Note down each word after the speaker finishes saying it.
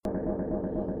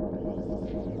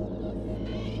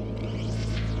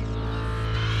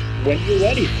when you're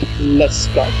ready, let's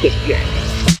start this game.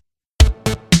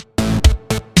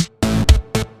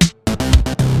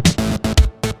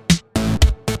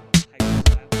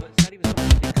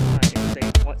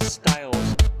 What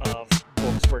styles of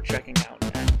books we're checking out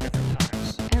at different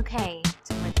times. Okay,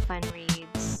 so with fun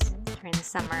reads during the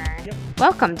summer. Yep.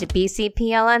 Welcome to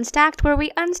BCPL Unstacked, where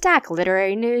we unstack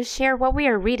literary news, share what we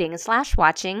are reading /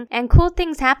 watching, and cool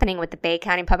things happening with the Bay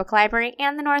County Public Library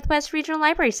and the Northwest Regional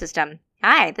Library System.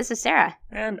 Hi, this is Sarah.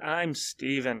 And I'm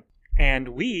Steven. And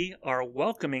we are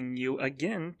welcoming you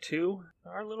again to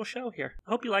our little show here.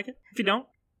 I hope you like it. If you don't,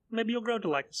 maybe you'll grow to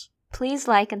like us. Please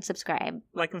like and subscribe.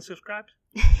 Like and subscribe.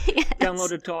 Yes.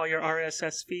 Download it to all your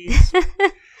RSS feeds.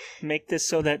 Make this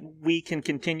so that we can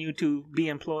continue to be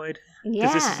employed.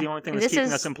 Because this is the only thing that's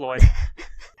keeping us employed.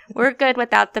 We're good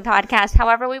without the podcast.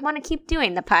 However, we want to keep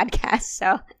doing the podcast,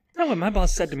 so... Oh, what my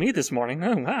boss said to me this morning.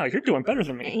 Oh, wow, you're doing better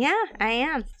than me. Yeah, I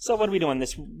am. So what are we doing?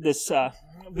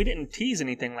 We didn't tease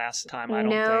anything last time, I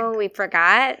don't think. No, we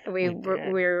forgot. We did.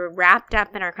 were wrapped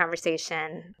up in our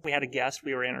conversation. We had a guest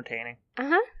we were entertaining.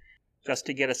 Uh-huh. Just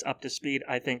to get us up to speed,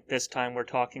 I think this time we're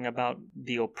talking about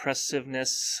the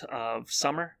oppressiveness of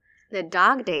summer. The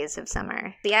dog days of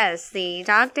summer. Yes, the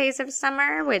dog days of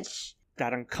summer, which...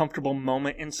 That uncomfortable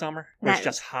moment in summer where it's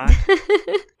just hot.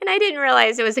 And I didn't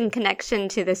realize it was in connection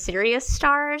to the Sirius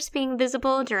stars being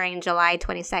visible during July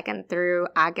 22nd through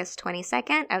August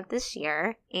 22nd of this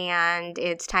year. And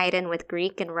it's tied in with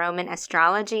Greek and Roman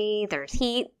astrology. There's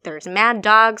heat, there's mad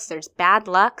dogs, there's bad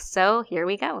luck. So here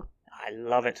we go. I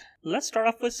love it. Let's start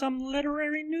off with some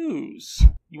literary news.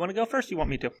 You want to go first? You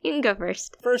want me to? You can go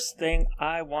first. First thing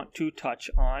I want to touch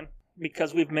on,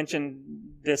 because we've mentioned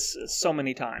this so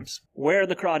many times, Where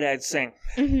the Crawdads Sing.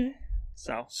 Mm-hmm.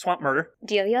 So, Swamp Murder.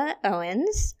 Delia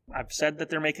Owens. I've said that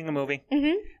they're making a movie.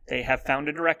 Mm-hmm. They have found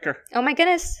a director. Oh my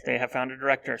goodness. They have found a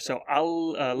director. So,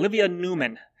 Olivia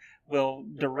Newman will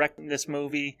direct this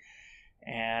movie.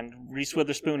 And Reese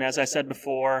Witherspoon, as I said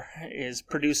before, is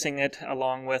producing it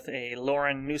along with a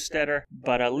Lauren Newstetter.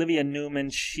 But Olivia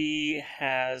Newman, she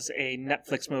has a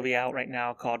Netflix movie out right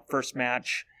now called First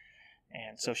Match.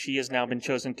 And so she has now been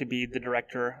chosen to be the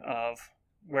director of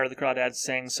Where the Crawdads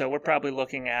Sing. So we're probably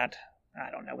looking at, I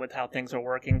don't know, with how things are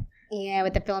working. Yeah,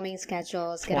 with the filming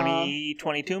schedules.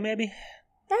 2022 maybe?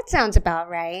 That sounds about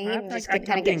right. Just I'm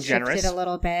kind of being get shifted generous. a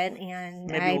little bit. And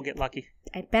Maybe we'll get lucky.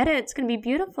 I bet it's going to be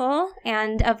beautiful.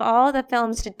 And of all the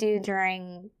films to do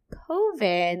during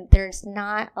COVID, there's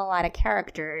not a lot of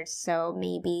characters. So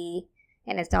maybe,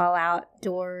 and it's all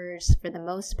outdoors for the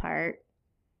most part.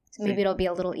 So maybe it'll be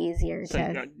a little easier to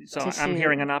I'm shoot.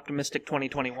 hearing an optimistic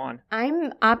 2021.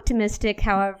 I'm optimistic,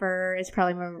 however, it's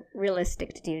probably more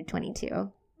realistic to do 22.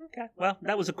 Okay, well,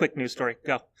 that was a quick news story.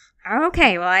 Go.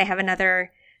 Okay, well, I have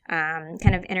another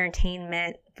kind of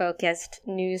entertainment-focused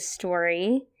news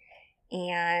story.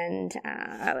 And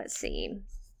let's see.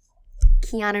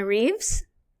 Keanu Reeves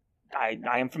I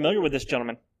am familiar with this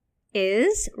gentleman.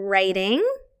 is writing.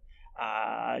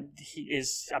 I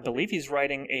believe he's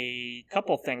writing a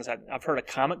couple things. I've heard a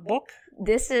comic book.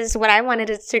 This is what I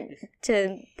wanted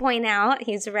to point out.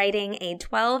 He's writing a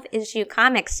 12-issue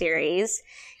comic series.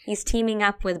 He's teaming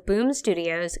up with Boom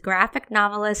Studios graphic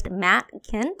novelist Matt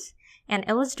Kent and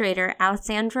illustrator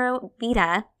Alessandro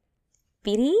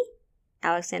Vitti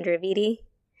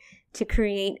to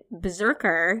create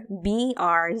Berserker,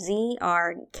 Brzrkr.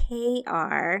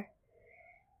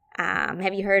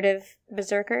 Have you heard of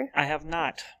Berserker? I have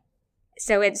not.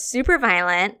 So it's super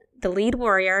violent. The lead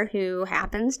warrior, who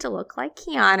happens to look like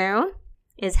Keanu,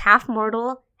 is half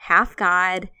mortal, half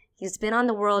god. He's been on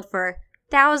the world for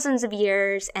thousands of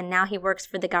years, and now he works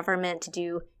for the government to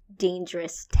do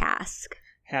dangerous tasks.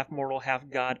 Half mortal, half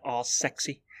god, all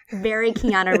sexy. Very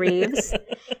Keanu Reeves.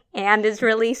 And his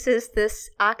release is this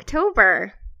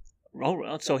October.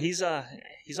 Oh, so he's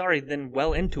already then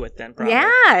well into it then, probably.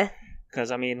 Yeah. Because,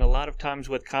 I mean, a lot of times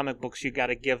with comic books, you got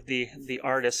to give the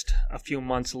artist a few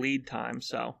months lead time,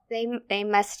 so. They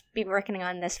must be working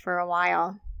on this for a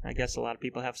while. I guess a lot of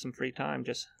people have some free time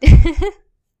just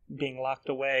being locked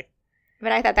away.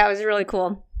 But I thought that was really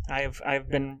cool. I've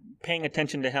been paying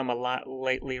attention to him a lot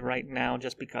lately right now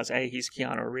just because, A, he's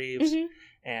Keanu Reeves,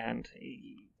 and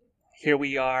here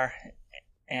we are,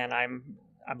 and I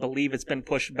believe it's been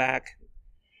pushed back.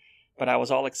 But I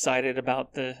was all excited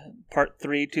about the part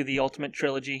 3 to the Ultimate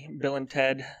Trilogy, Bill and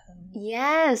Ted.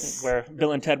 Yes. Where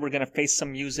Bill and Ted were going to face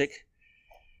some music.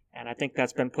 And I think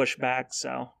that's been pushed back,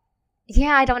 so.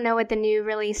 Yeah, I don't know what the new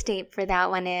release date for that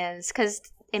one is. Because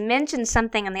it mentioned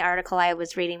something in the article I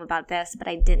was reading about this, but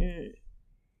I didn't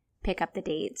pick up the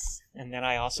dates. And then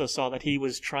I also saw that he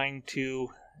was trying to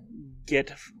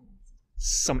get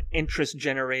some interest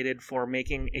generated for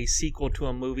making a sequel to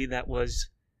a movie that was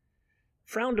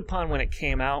frowned upon when it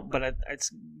came out, but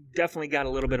it's definitely got a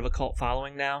little bit of a cult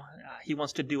following now. He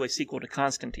wants to do a sequel to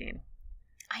Constantine.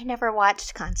 I never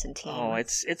watched Constantine. Oh,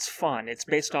 it's fun. It's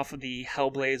based off of the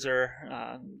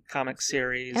Hellblazer comic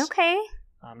series. Okay.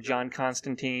 John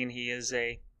Constantine, he is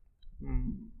a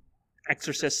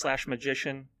exorcist /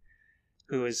 magician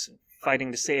who is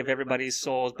fighting to save everybody's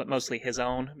souls, but mostly his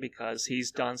own, because he's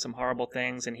done some horrible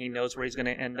things and he knows where he's going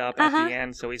to end up at the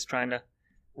end, so he's trying to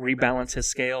rebalance his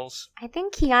scales. I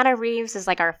think Keanu Reeves is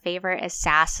like our favorite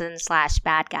assassin /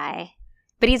 bad guy.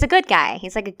 But he's a good guy.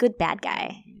 He's like a good bad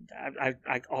guy.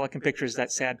 All I can picture is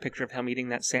that sad picture of him eating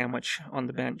that sandwich on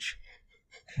the bench.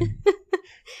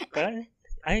 But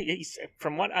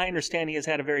from what I understand, he has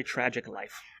had a very tragic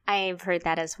life. I've heard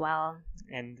that as well.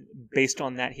 And based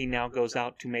on that, he now goes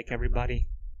out to make everybody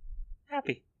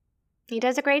happy. He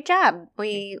does a great job.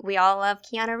 We all love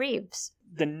Keanu Reeves.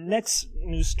 The next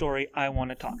news story I want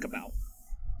to talk about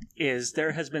is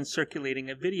there has been circulating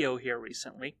a video here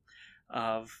recently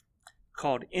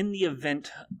called In the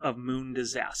Event of Moon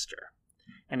Disaster.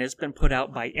 And it's been put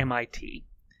out by MIT.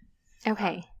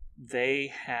 Okay.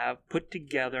 They have put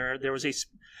together, there was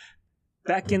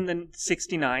back in the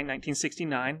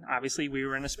 1969, obviously we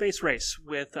were in a space race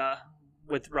with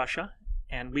Russia,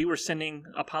 and we were sending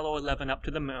Apollo 11 up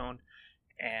to the moon,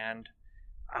 and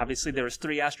obviously there was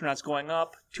 3 astronauts going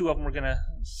up. 2 of them were going to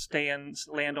stay and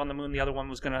land on the moon, the other one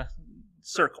was going to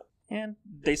circle. And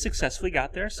they successfully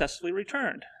got there, successfully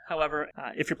returned. However,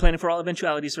 if you're planning for all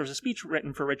eventualities, there was a speech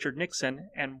written for Richard Nixon,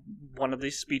 and one of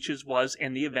these speeches was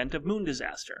in the event of moon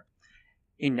disaster.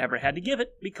 He never had to give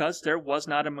it because there was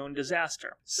not a moon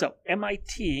disaster. So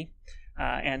MIT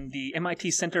and the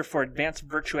MIT Center for Advanced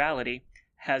Virtuality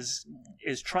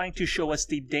is trying to show us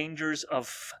the dangers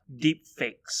of deep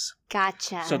fakes.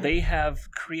 Gotcha. So they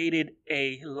have created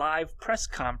a live press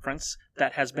conference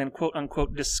that has been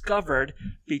quote-unquote discovered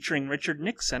featuring Richard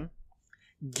Nixon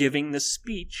giving the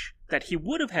speech that he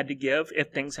would have had to give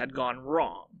if things had gone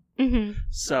wrong. Mm-hmm.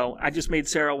 So I just made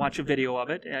Sarah watch a video of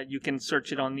it. You can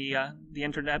search it on the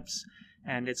internets,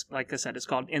 and it's, like I said, it's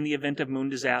called In the Event of Moon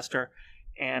Disaster.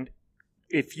 And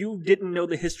if you didn't know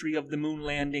the history of the moon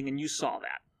landing and you saw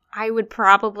that, I would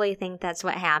probably think that's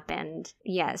what happened.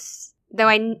 Yes. Though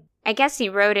I guess he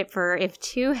wrote it for if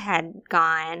 2 had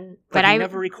gone. But he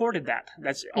never recorded that.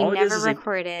 That's all it is. He never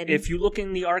recorded. If you look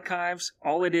in the archives,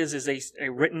 all it is a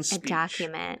written speech. A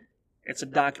document. It's a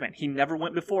document. He never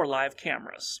went before live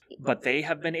cameras. But they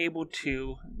have been able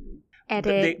to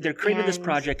edit. They created this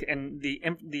project, and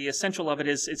the essential of it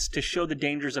is it's to show the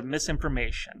dangers of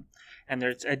misinformation. And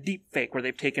there's a deep fake where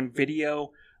they've taken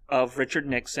video of Richard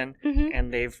Nixon,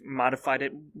 and they've modified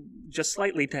it just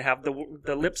slightly to have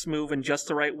the lips move in just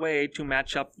the right way to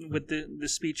match up with the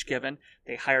speech given.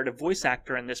 They hired a voice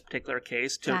actor in this particular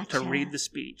case to read the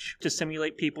speech, to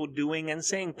simulate people doing and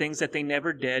saying things that they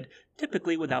never did,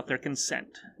 typically without their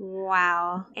consent.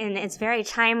 Wow. And it's very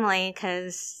timely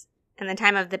because in the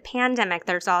time of the pandemic,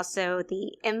 there's also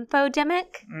the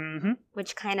infodemic,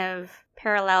 which kind of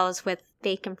parallels with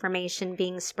fake information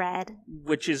being spread.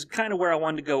 Which is kind of where I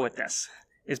wanted to go with this,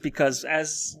 is because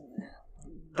as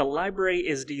the library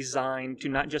is designed to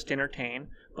not just entertain,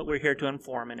 but we're here to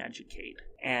inform and educate.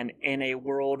 And in a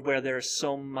world where there's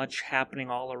so much happening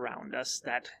all around us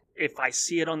that if I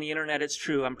see it on the internet, it's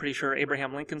true. I'm pretty sure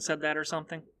Abraham Lincoln said that or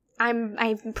something. I'm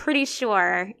pretty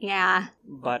sure, yeah.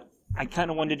 But I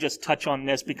kind of wanted to just touch on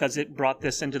this because it brought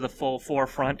this into the full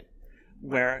forefront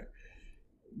where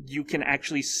you can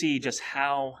actually see just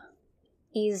how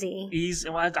easy.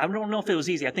 Well, I don't know if it was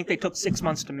easy. I think they took 6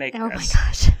 months to make this. Oh my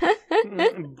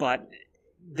gosh. But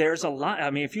there's a lot. I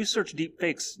mean, if you search deep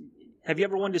fakes, have you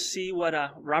ever wanted to see what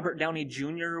Robert Downey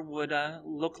Jr. would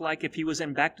look like if he was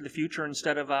in Back to the Future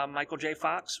instead of Michael J.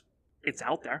 Fox? It's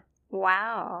out there.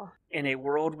 Wow. In a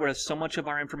world where so much of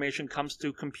our information comes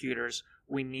through computers,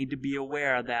 we need to be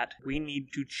aware that we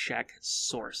need to check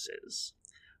sources.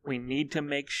 We need to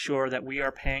make sure that we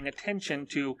are paying attention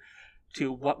to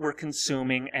what we're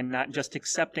consuming and not just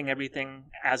accepting everything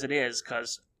as it is,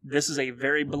 because this is a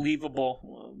very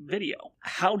believable video.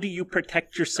 How do you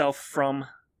protect yourself from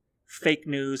fake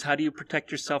news? How do you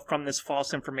protect yourself from this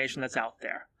false information that's out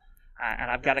there? And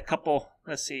I've got a couple,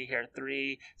 let's see here,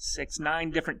 3, 6,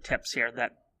 9 different tips here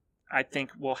that I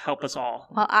think will help us all.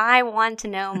 Well, I want to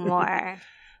know more.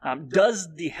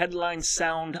 Does the headline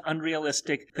sound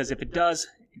unrealistic? Because if it does,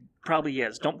 it probably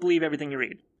is. Don't believe everything you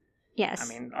read. Yes.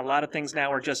 I mean, a lot of things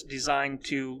now are just designed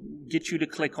to get you to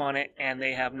click on it, and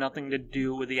they have nothing to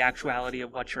do with the actuality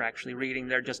of what you're actually reading.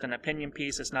 They're just an opinion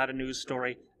piece. It's not a news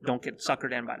story. Don't get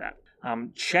suckered in by that.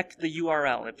 Check the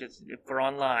URL if we're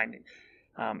online.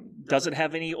 Does it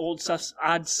have any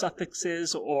odd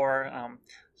suffixes or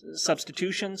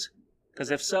substitutions? Because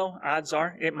if so, odds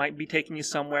are it might be taking you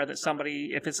somewhere that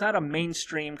somebody, if it's not a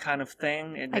mainstream kind of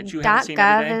thing and that you haven't seen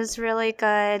every day. .gov is really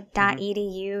good.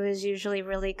 .edu is usually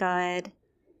really good.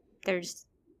 Is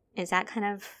that kind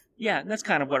of... Yeah, that's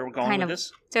kind of where we're going with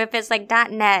this. So if it's like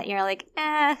 .net, you're like,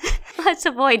 let's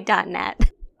avoid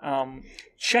 .net.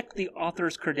 Check the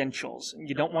author's credentials.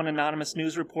 You don't want anonymous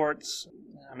news reports.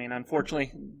 I mean,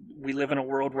 unfortunately, we live in a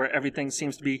world where everything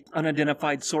seems to be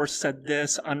unidentified source said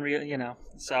this, unreal,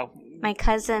 so... My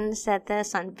cousin said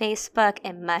this on Facebook.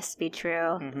 It must be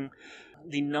true. Mm-hmm.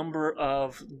 The number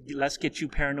of, let's get you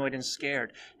paranoid and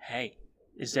scared. Hey,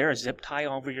 is there a zip tie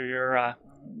over your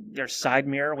side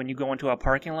mirror when you go into a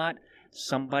parking lot?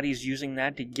 Somebody's using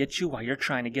that to get you while you're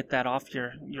trying to get that off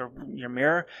your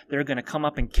mirror. They're going to come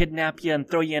up and kidnap you and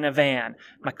throw you in a van.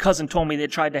 My cousin told me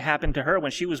that tried to happen to her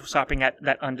when she was shopping at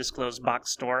that undisclosed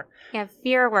box store. Yeah,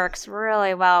 fear works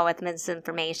really well with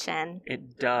misinformation.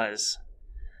 It does.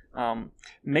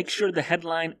 Make sure the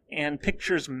headline and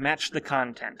pictures match the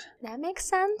content. That makes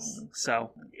sense.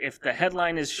 So if the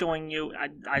headline is showing you,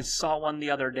 I saw one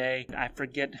the other day. I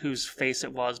forget whose face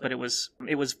it was, but it was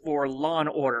for Law and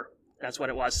Order. That's what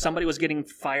it was. Somebody was getting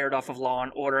fired off of Law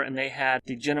and Order, and they had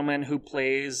the gentleman who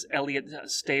plays Elliot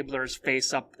Stabler's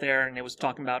face up there, and it was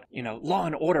talking about, Law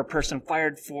and Order person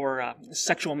fired for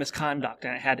sexual misconduct,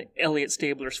 and it had Elliot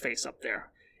Stabler's face up there.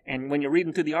 And when you're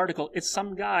reading through the article, it's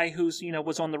some guy who's,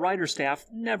 was on the writer's staff,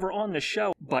 never on the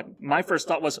show. But my first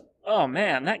thought was, oh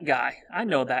man, that guy. I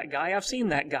know that guy. I've seen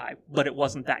that guy. But it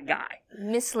wasn't that guy.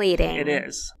 Misleading. It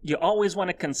is. You always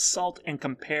want to consult and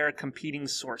compare competing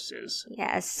sources.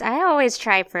 Yes. I always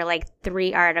try for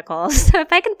 3 articles. So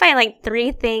if I can find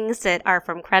 3 things that are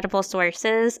from credible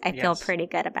sources, I feel pretty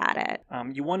good about it.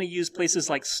 You want to use places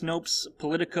like Snopes,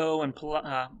 Politico, and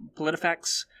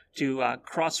PolitiFacts to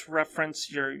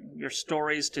cross-reference your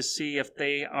stories to see if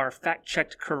they are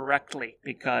fact-checked correctly,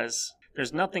 because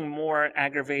there's nothing more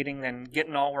aggravating than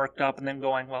getting all worked up and then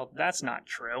going, well, that's not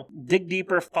true. Dig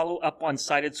deeper, follow up on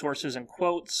cited sources and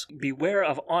quotes. Beware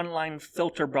of online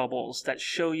filter bubbles that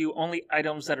show you only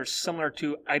items that are similar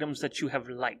to items that you have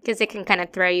liked. Because it can kind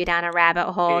of throw you down a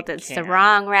rabbit hole the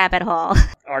wrong rabbit hole.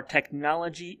 Our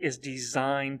technology is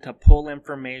designed to pull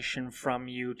information from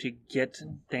you to get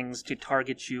things to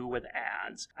target you with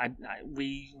ads.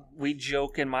 We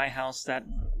joke in my house that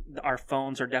our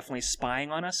phones are definitely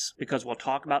spying on us, because we'll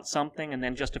talk about something and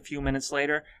then just a few minutes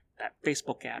later that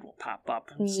Facebook ad will pop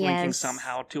up, linking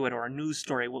somehow to it, or a news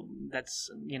story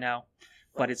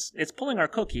but it's pulling our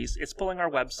cookies, it's pulling our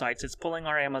websites, it's pulling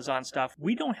our Amazon stuff.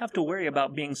 We don't have to worry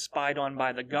about being spied on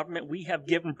by the government. We have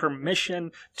given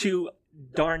permission to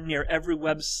darn near every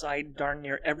website, darn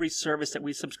near every service that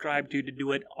we subscribe to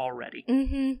do it already.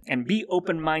 Mm-hmm. And be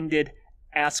open-minded.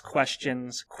 Ask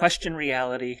questions, question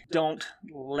reality. Don't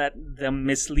let them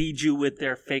mislead you with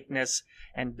their fakeness,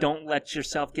 and don't let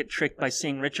yourself get tricked by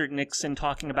seeing Richard Nixon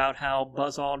talking about how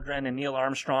Buzz Aldrin and Neil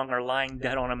Armstrong are lying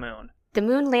dead on a moon. The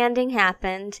moon landing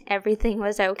happened. Everything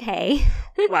was okay.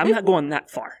 Well, I'm not going that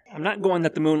far. I'm not going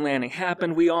that the moon landing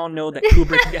happened. We all know that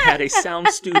Kubrick had a sound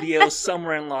studio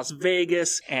somewhere in Las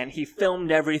Vegas, and he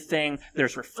filmed everything.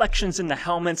 There's reflections in the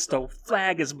helmets. The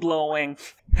flag is blowing.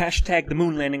 Hashtag the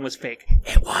moon landing was fake.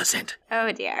 It wasn't.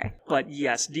 Oh, dear. But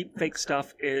yes, deep fake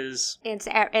stuff is...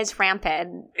 It's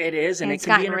rampant. It is, and it it's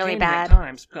can be gotten entertaining really bad at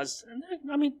times. Because,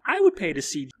 I would pay to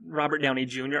see Robert Downey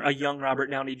Jr., a young Robert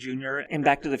Downey Jr. in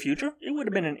Back to the Future. It would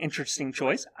have been an interesting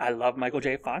choice. I love Michael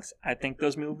J. Fox. I think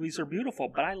those movies are beautiful,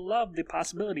 but I love the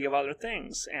possibility of other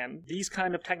things. And these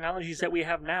kind of technologies that we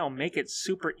have now make it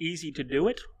super easy to do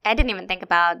it. I didn't even think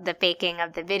about the faking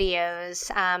of the videos.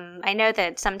 I know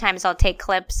that sometimes I'll take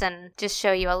clips and just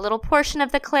show you a little portion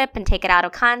of the clip and take it out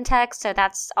of context. So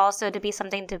that's also to be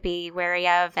something to be wary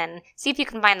of, and see if you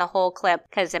can find the whole clip,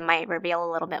 because it might reveal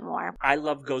a little bit more. I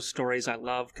love ghost stories. I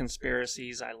love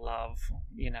conspiracies. I love,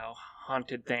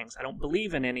 haunted things. I don't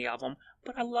believe in any of them,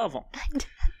 but I love them.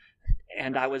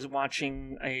 And I was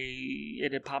watching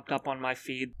it had popped up on my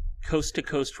feed, Coast to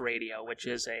Coast Radio, which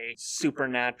is a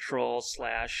supernatural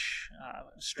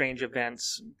 / strange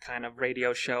events kind of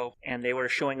radio show. And they were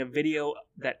showing a video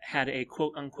that had a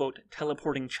quote-unquote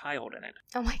teleporting child in it.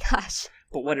 Oh my gosh.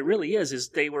 But what it really is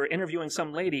they were interviewing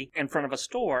some lady in front of a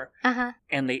store, uh-huh.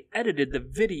 and they edited the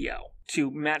video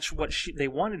to match what they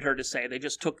wanted her to say. They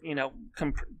just took,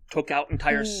 took out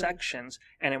entire sections,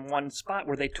 and in one spot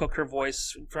where they took her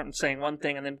voice from saying one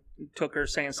thing and then took her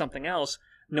saying something else,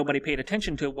 nobody paid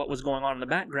attention to what was going on in the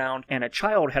background, and a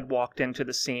child had walked into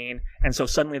the scene, and so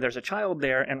suddenly there's a child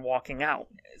there and walking out.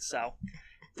 So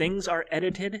things are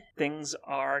edited. Things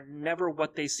are never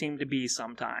what they seem to be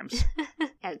sometimes.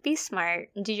 Yeah, be smart.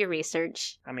 Do your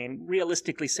research. I mean,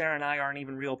 realistically, Sarah and I aren't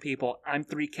even real people. I'm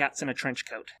 3 cats in a trench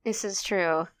coat. This is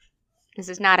true. This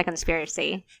is not a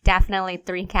conspiracy. Definitely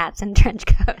 3 cats in a trench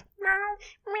coat.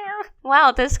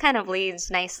 Well, this kind of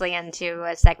leads nicely into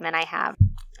a segment I have.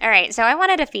 All right, so I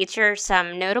wanted to feature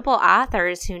some notable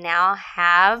authors who now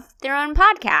have their own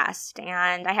podcast.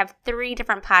 And I have 3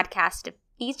 different podcasts to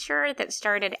feature that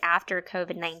started after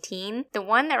COVID-19. The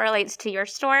one that relates to your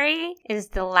story is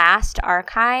The Last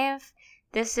Archive.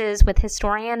 This is with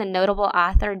historian and notable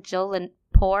author Jill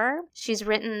Lepore. She's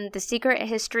written The Secret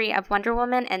History of Wonder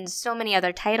Woman and so many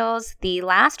other titles. The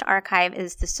Last Archive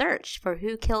is the search for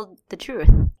who killed the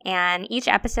truth. And each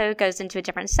episode goes into a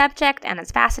different subject, and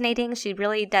it's fascinating. She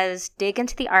really does dig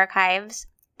into the archives.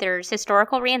 There's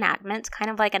historical reenactments, kind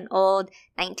of like an old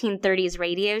 1930s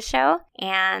radio show,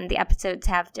 and the episodes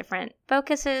have different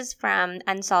focuses from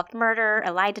unsolved murder,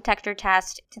 a lie detector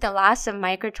test, to the loss of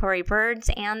migratory birds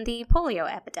and the polio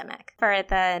epidemic. For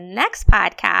the next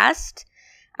podcast,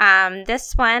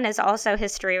 this one is also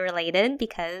history related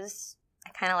because I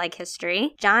kind of like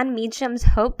history. Jon Meacham's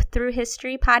Hope Through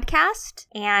History podcast,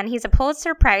 and he's a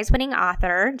Pulitzer Prize-winning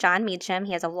author, Jon Meacham.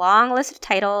 He has a long list of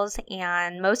titles,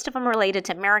 and most of them related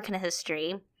to American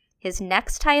history. His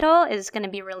next title is going to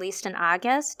be released in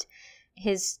August.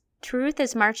 His Truth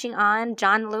is Marching On,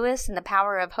 John Lewis and the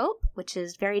Power of Hope, which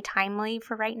is very timely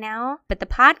for right now. But the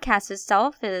podcast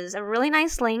itself is a really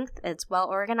nice length. It's well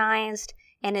organized,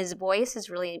 and his voice is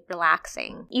really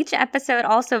relaxing. Each episode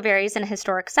also varies in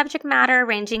historic subject matter,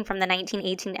 ranging from the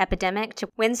 1918 epidemic to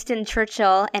Winston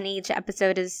Churchill, and each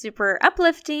episode is super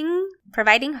uplifting,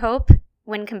 providing hope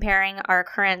when comparing our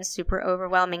current super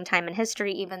overwhelming time in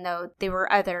history, even though there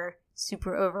were other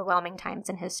super overwhelming times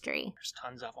in history. There's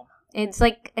tons of them. It's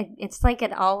like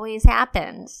it always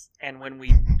happens. And when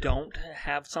we don't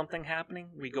have something happening,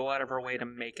 we go out of our way to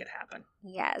make it happen.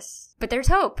 Yes. But there's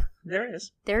hope. There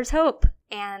is. There's hope.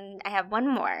 And I have one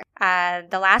more.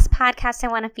 The last podcast I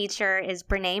want to feature is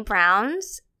Brene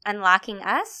Brown's Unlocking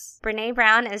Us. Brene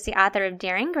Brown is the author of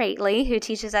Daring Greatly, who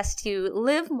teaches us to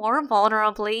live more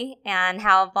vulnerably and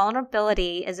how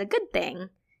vulnerability is a good thing.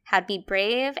 How to be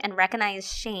brave and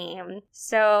recognize shame.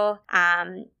 So,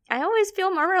 I always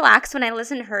feel more relaxed when I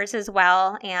listen to hers as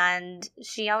well, and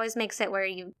she always makes it where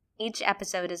each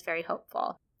episode is very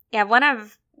hopeful. Yeah, one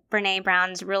of Brene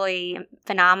Brown's really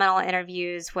phenomenal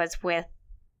interviews was with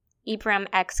Ibram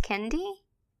X. Kendi,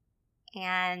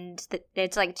 and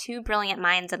it's like 2 brilliant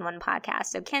minds in one podcast.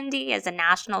 So Kendi is a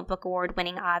National Book Award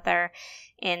winning author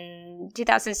in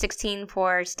 2016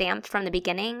 for Stamped from the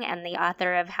Beginning and the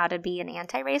author of How to Be an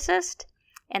Anti-Racist.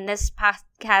 And this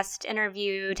podcast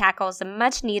interview tackles a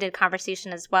much needed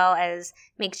conversation as well as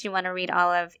makes you want to read all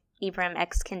of Ibram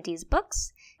X. Kendi's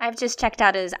books. I've just checked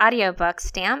out his audiobook,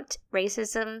 Stamped,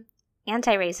 Racism,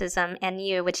 Anti-Racism, and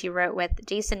You, which he wrote with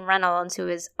Jason Reynolds, who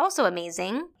is also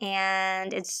amazing.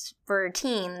 And it's for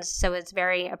teens, so it's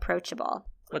very approachable.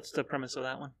 What's the premise of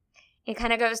that one? It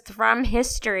kind of goes from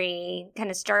history, kind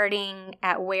of starting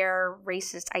at where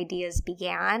racist ideas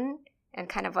began and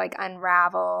kind of like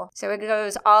unravel. So it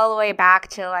goes all the way back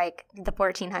to like the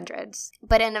 1400s,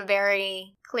 but in a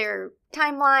very clear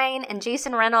timeline. And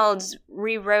Jason Reynolds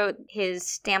rewrote his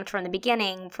Stamped from the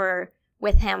Beginning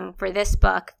with him for this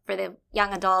book for the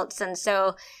young adults. And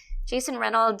so Jason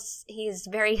Reynolds, he's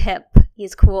very hip,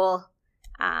 he's cool,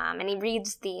 and he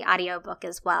reads the audiobook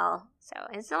as well. So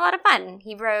it's a lot of fun.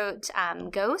 He wrote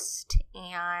Ghost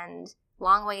and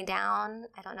Long Way Down.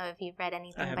 I don't know if you've read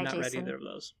anything by Jason. I have not read either of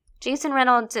those. Jason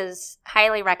Reynolds is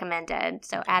highly recommended,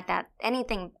 so add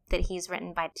anything that he's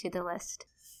written to the list.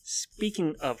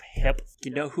 Speaking of hip,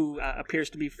 you know who appears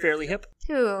to be fairly hip?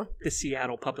 Who? The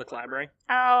Seattle Public Library.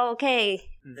 Oh, okay.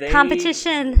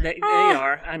 Competition. They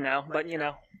are, I know, but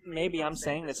maybe I'm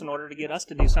saying this in order to get us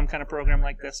to do some kind of program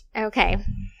like this. Okay.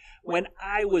 When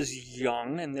I was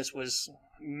young, and this was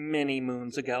many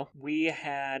moons ago, we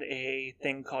had a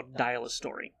thing called Dial a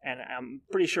Story, and I'm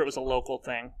pretty sure it was a local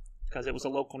thing, because it was a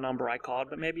local number I called,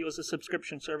 but maybe it was a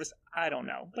subscription service, I don't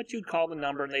know. But you'd call the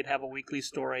number and they'd have a weekly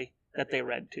story that they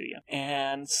read to you.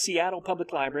 And Seattle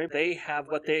Public Library, they have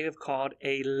what they have called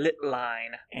a lit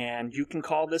line, and you can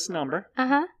call this number,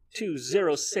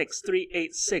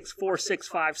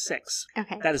 206-386-4656.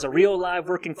 Okay. That is a real live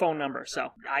working phone number.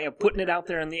 So I am putting it out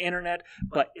there on the internet,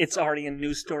 but it's already a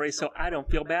news story, so I don't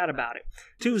feel bad about it.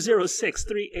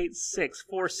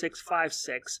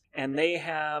 206-386-4656. And they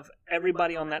have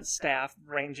everybody on that staff,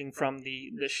 ranging from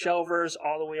the shelvers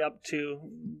all the way up to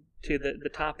the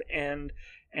top end.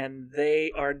 And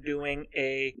they are doing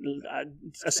it's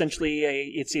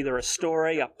either a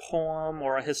story, a poem,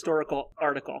 or a historical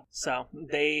article. So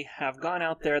they have gone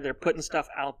out there, they're putting stuff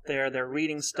out there, they're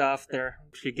reading stuff.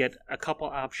 You get a couple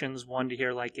options: one to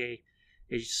hear like a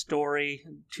story,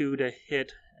 two to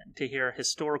hear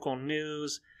historical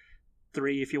news,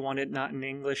 three if you want it not in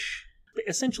English.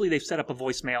 Essentially, they've set up a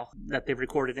voicemail that they've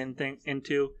recorded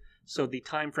into. So the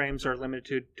time frames are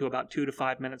limited to about 2 to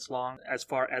 5 minutes long as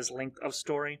far as length of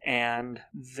story. And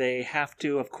they have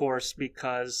to, of course,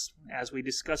 because as we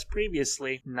discussed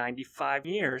previously, 95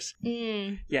 years,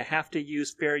 you have to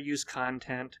use fair use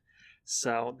content.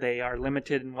 So they are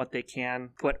limited in what they can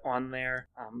put on there.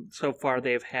 So far,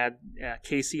 they've had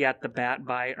Casey at the Bat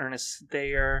by Ernest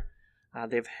Thayer.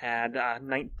 They've had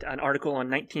an article on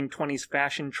 1920s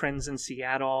fashion trends in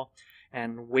Seattle,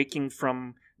 and Waking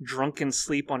from Drunken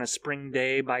Sleep on a Spring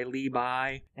Day by Lee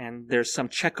Bai, and there's some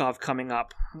Chekhov coming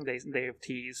up they've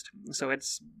teased. So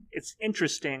it's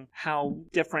interesting how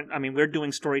different, I mean, we're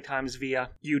doing story times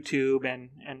via YouTube and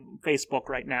Facebook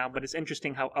right now, but it's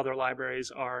interesting how other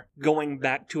libraries are going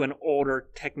back to an older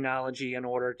technology in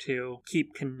order to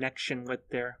keep connection with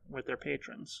their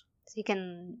patrons. So you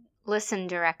can listen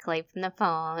directly from the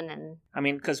phone. And I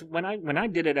mean, because when I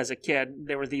did it as a kid,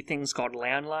 there were the things called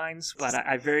landlines, but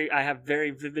I have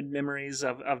very vivid memories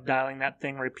of dialing that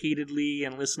thing repeatedly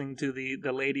and listening to the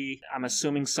lady, I'm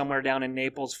assuming somewhere down in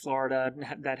Naples, Florida,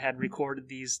 that had recorded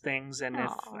these things. And if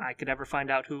I could ever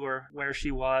find out who or where she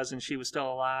was and she was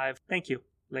still alive, thank you,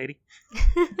 lady.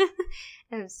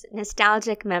 It's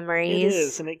nostalgic memories. It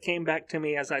is, and it came back to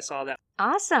me as I saw that.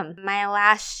 Awesome. My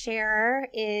last share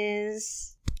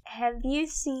is, have you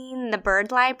seen The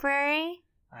Bird Library?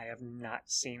 I have not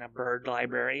seen A Bird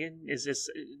Library. Is this...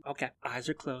 Okay, eyes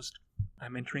are closed.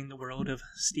 I'm entering the world of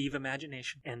Steve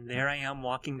imagination. And there I am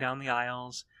walking down the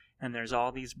aisles, and there's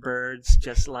all these birds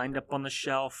just lined up on the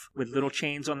shelf with little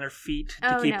chains on their feet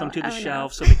to keep them to the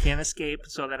shelf so they can't escape,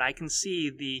 so that I can see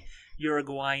the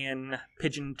Uruguayan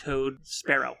pigeon-toed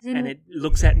sparrow. And it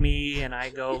looks at me, and I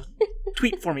go,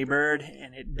 tweet for me, bird,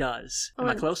 and it does. Am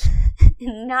I close?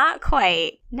 Not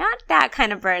quite. Not that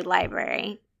kind of bird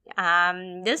library.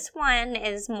 This one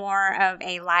is more of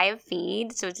a live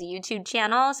feed, so it's a YouTube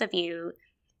channel. So if you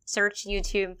search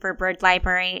YouTube for Bird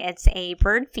Library, it's a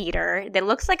bird feeder that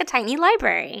looks like a tiny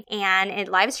library, and it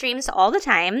live streams all the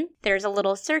time. There's a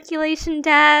little circulation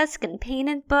desk and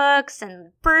painted books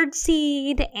and bird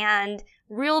seed, and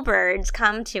real birds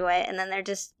come to it, and then they're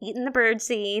just eating the bird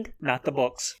seed. Not the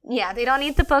books. Yeah, they don't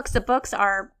eat the books. The books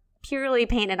are purely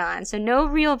painted on, so no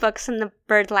real books in the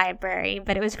Bird Library,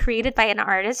 but it was created by an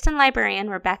artist and librarian,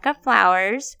 Rebecca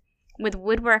Flowers, with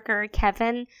woodworker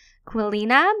Kevin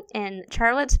Quilina in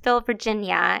Charlottesville,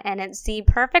 Virginia, and it's the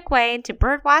perfect way to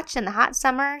birdwatch in the hot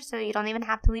summer, so you don't even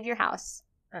have to leave your house.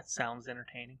 That sounds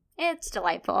entertaining. It's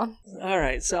delightful. All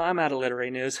right, so I'm out of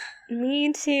literary news.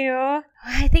 Me too.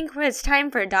 I think it's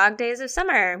time for Dog Days of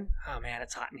Summer. Oh man,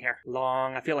 it's hot in here.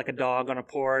 Long. I feel like a dog on a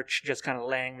porch, just kind of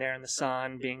laying there in the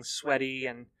sun, being sweaty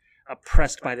and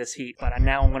oppressed by this heat. But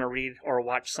now I'm going to read or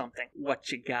watch something. What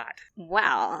you got?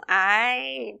 Well,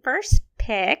 I first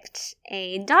picked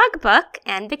a dog book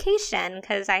and vacation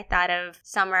because I thought of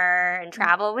summer and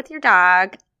travel with your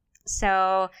dog.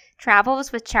 So,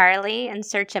 Travels with Charlie in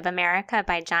Search of America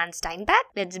by John Steinbeck.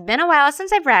 It's been a while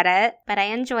since I've read it, but I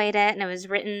enjoyed it, and it was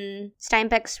written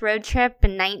Steinbeck's road trip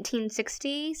in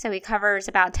 1960, so he covers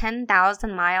about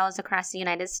 10,000 miles across the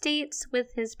United States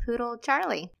with his poodle,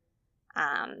 Charlie.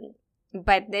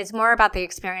 But it's more about the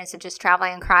experience of just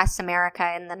traveling across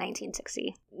America in the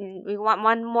 1960s. We want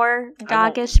one more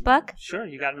doggish book? Sure,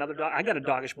 you got another dog. I got a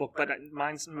doggish book, but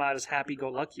mine's not as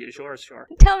happy-go-lucky as yours, sure.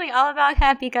 Tell me all about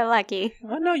happy-go-lucky.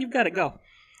 Well, no, you've got to go.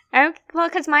 Okay, well,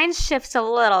 because mine shifts a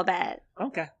little bit.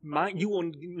 Okay. You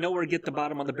will nowhere get the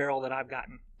bottom of the barrel that I've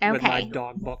gotten with my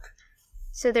dog book.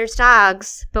 So there's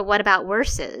dogs, but what about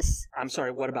worses? I'm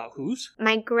sorry, what about whose?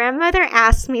 My Grandmother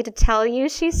Asked Me to Tell You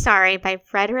She's Sorry by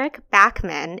Frederick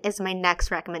Backman is my next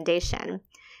recommendation.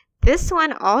 This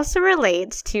one also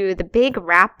relates to the big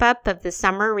wrap-up of the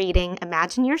summer reading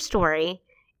Imagine Your Story,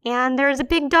 and there's a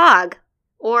big dog,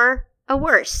 or a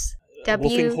worse.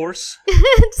 Wolfing horse?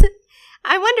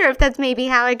 I wonder if that's maybe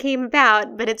how it came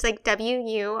about, but it's like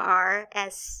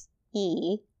WURSE.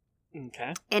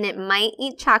 Okay. And it might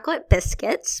eat chocolate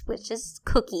biscuits, which is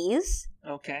cookies.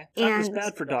 Okay. Chocolate's And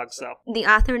bad for dogs, though. the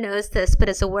author knows this, but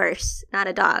it's a horse, not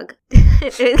a dog.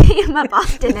 It came up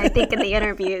often, I think, in the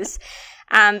interviews.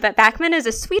 But Backman is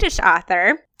a Swedish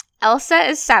author. Elsa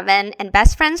is 7 and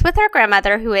best friends with her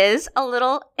grandmother, who is a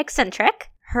little eccentric.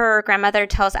 Her grandmother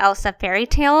tells Elsa fairy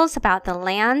tales about the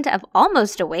land of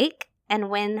Almost Awake, and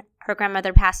when her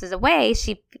grandmother passes away,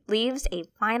 she leaves a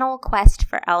final quest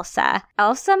for Elsa.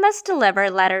 Elsa must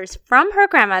deliver letters from her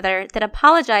grandmother that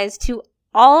apologize to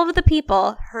all of the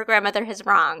people her grandmother has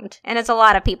wronged. And it's a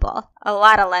lot of people. A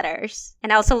lot of letters. And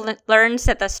Elsa learns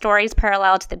that the stories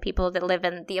parallel to the people that live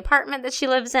in the apartment that she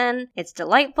lives in. It's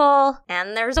delightful.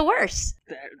 And there's a worse.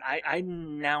 I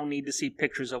now need to see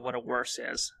pictures of what a worse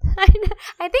is. I think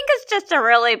it's just a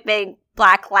really big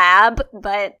black lab,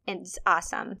 but it's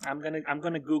awesome. I'm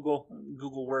gonna Google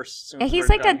worse soon. Yeah, he's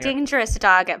like a dangerous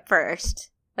dog at first.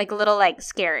 Like a little like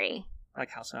scary.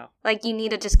 Like how so? Like you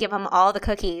need to just give him all the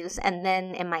cookies and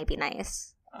then it might be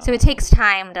nice. So it takes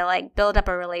time to like build up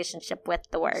a relationship with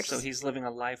the worst. So he's living a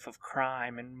life of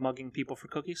crime and mugging people for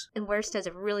cookies? And Worst does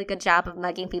a really good job of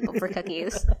mugging people for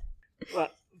cookies.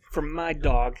 Well, for my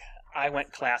dog, I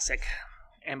went classic.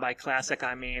 And by classic,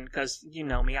 I mean, because you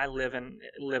know me, I live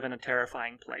in a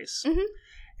terrifying place. Mm-hmm.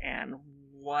 And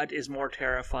what is more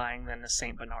terrifying than a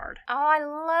St. Bernard? Oh, I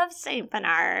love St.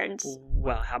 Bernards.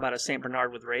 Well, how about a St.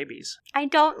 Bernard with rabies? I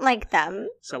don't like them.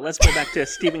 So let's go back to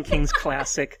Stephen King's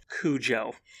classic,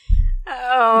 Cujo.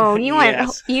 Oh, you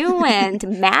Yes. went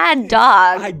mad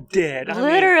dog. I did.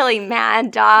 Literally mad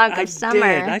dog I of summer.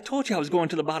 did. I told you I was going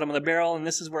to the bottom of the barrel, and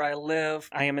this is where I live.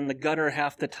 I am in the gutter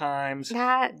half the times.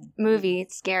 That movie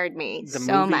scared me The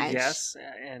so movie, much. yes,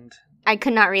 and I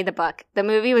could not read the book. The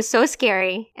movie was so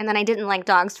scary, and then I didn't like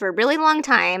dogs for a really long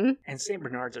time. St.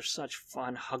 Bernards are such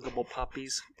fun, huggable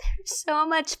puppies. So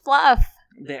much fluff.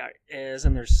 There is,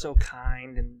 and they're so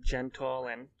kind and gentle.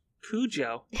 And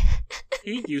Cujo,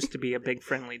 he used to be a big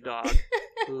friendly dog,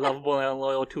 lovable and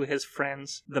loyal to his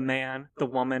friends, the man, the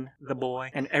woman, the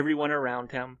boy, and everyone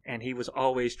around him. And he was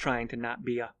always trying to not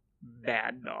be a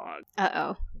bad dog.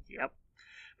 Uh-oh. Yep.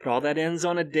 But all that ends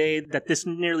on a day that this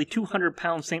nearly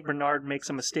 200-pound St. Bernard makes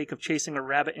a mistake of chasing a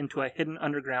rabbit into a hidden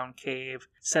underground cave,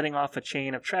 setting off a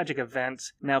chain of tragic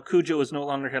events. Now Cujo is no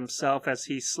longer himself as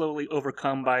he's slowly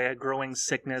overcome by a growing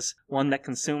sickness, one that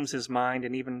consumes his mind,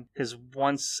 and even his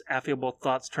once affable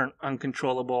thoughts turn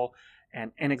uncontrollable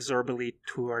and inexorably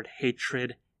toward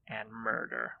hatred and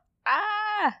murder.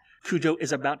 Ah! Cujo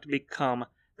is about to become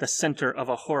the center of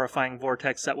a horrifying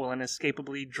vortex that will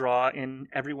inescapably draw in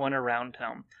everyone around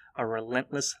him, a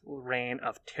relentless reign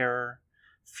of terror,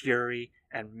 fury,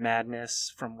 and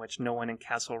madness from which no one in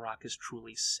Castle Rock is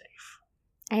truly safe.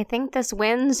 I think this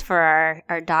wins for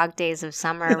our Dog Days of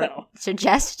Summer Well,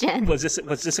 suggestion. Was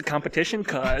this a competition?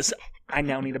 Because I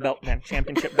now need a belt then,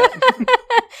 championship belt.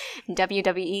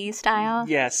 WWE style?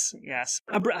 Yes.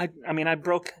 I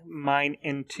broke mine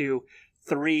into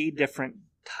 3 different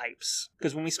types,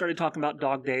 because when we started talking about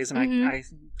Dog Days, and I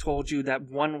told you that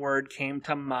one word came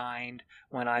to mind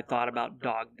when I thought about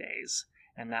Dog Days,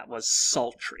 and that was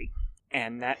sultry,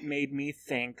 and that made me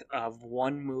think of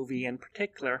one movie in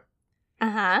particular,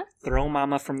 Throw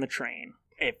Mama from the Train.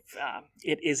 It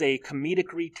is a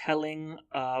comedic retelling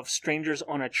of Strangers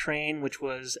on a Train, which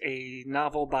was a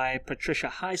novel by Patricia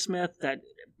Highsmith that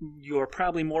you're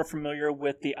probably more familiar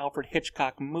with the Alfred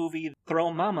Hitchcock movie.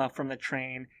 Throw Mama from the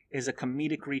Train is a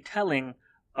comedic retelling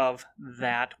of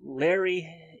that. Larry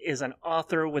is an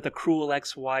author with a cruel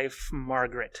ex-wife,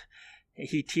 Margaret.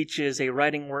 He teaches a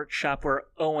writing workshop where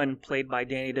Owen, played by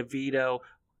Danny DeVito,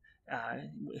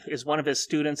 is one of his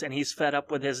students, and he's fed up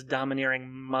with his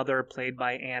domineering mother, played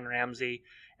by Anne Ramsey.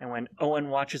 And when Owen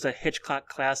watches a Hitchcock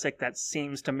classic that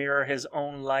seems to mirror his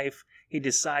own life, he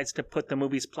decides to put the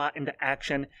movie's plot into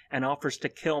action and offers to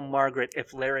kill Margaret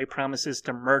if Larry promises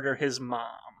to murder his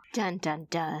mom. Dun, dun,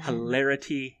 dun.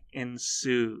 Hilarity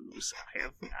ensues.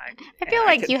 I feel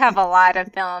like you have a lot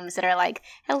of films that are like,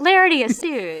 hilarity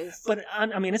ensues. But,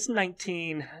 it's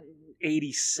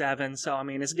 1987, so,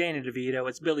 it's Danny DeVito,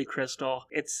 it's Billy Crystal.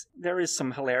 There is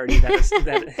some hilarity that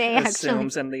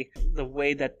assumes, and the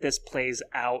way that this plays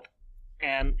out,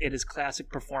 and it is classic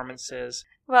performances.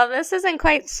 Well, this isn't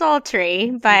quite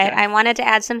sultry, but I wanted to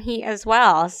add some heat as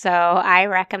well. So I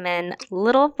recommend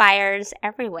Little Fires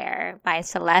Everywhere by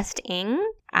Celeste Ng.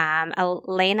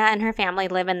 Elena and her family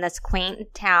live in this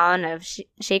quaint town of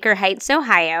Shaker Heights,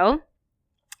 Ohio.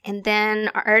 And then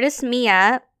artist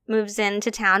Mia moves into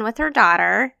town with her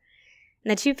daughter.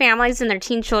 And the 2 families and their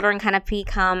teen children kind of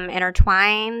become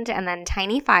intertwined. And then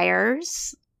tiny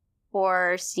fires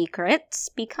or secrets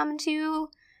become 2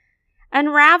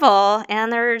 unravel,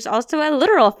 and there's also a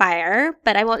literal fire,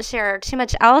 but I won't share too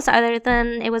much else other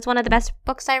than it was one of the best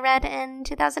books I read in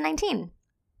 2019.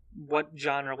 What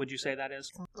genre would you say that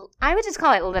is? I would just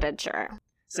call it literature.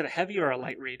 Is it a heavy or a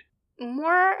light read?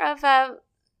 More of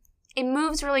it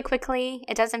moves really quickly.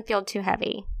 It doesn't feel too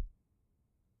heavy.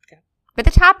 Okay. But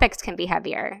the topics can be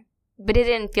heavier, but it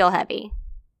didn't feel heavy.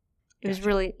 It was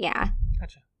really, yeah.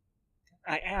 Gotcha.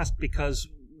 I asked because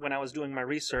when I was doing my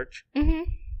research,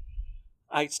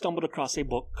 I stumbled across a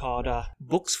book called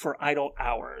Books for Idle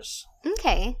Hours.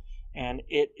 Okay. And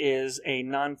it is a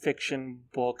nonfiction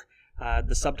book.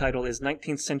 The subtitle is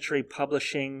 19th Century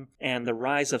Publishing and the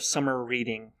Rise of Summer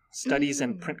Reading, Studies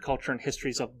in Print Culture and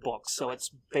Histories of Books. So it's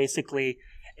basically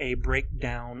a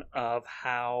breakdown of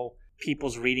how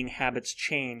people's reading habits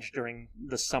change during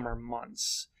the summer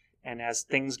months. And as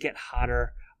things get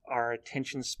hotter, our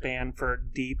attention span for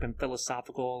deep and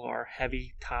philosophical or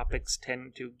heavy topics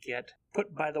tend to get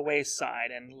put by the wayside,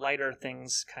 and lighter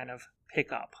things kind of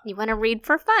pick up. You want to read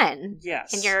for fun.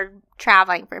 Yes. And you're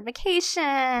traveling for vacation,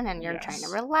 and you're trying to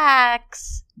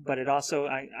relax. But it also,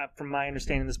 from my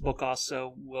understanding, this book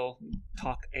also will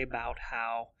talk about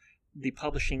how the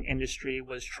publishing industry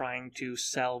was trying to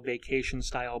sell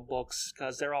vacation-style books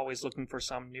because they're always looking for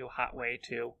some new hot way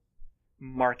to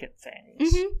market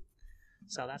things.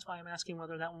 So that's why I'm asking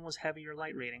whether that one was heavy or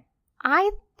light reading.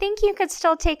 I think you could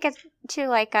still take it to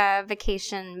like a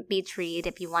vacation beach read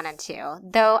if you wanted to,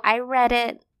 though I read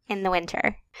it in the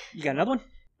winter. You got another one?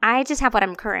 I just have what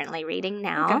I'm currently reading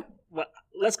now. Okay. Well,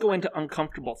 let's go into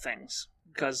uncomfortable things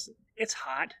because it's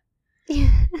hot. You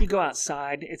go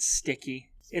outside, it's sticky,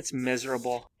 it's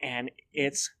miserable, and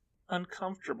it's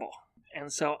uncomfortable.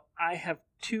 And so I've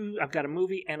got a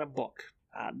movie and a book.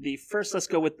 Let's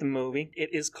go with the movie.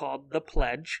 It is called The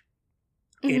Pledge.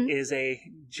 It is a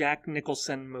Jack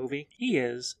Nicholson movie. He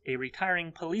is a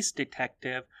retiring police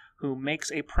detective who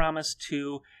makes a promise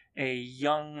to a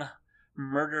young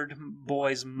murdered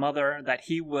boy's mother that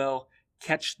he will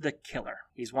catch the killer.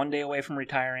 He's one day away from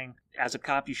retiring. As a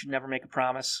cop, you should never make a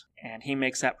promise, and he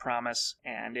makes that promise,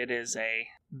 and it is a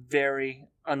very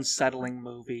unsettling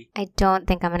movie. I don't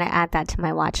think I'm going to add that to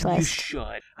my watch list. You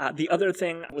should. The other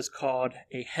thing was called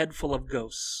A Head Full of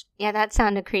Ghosts. Yeah, that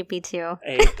sounded creepy too.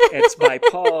 It's by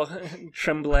Paul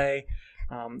Tremblay.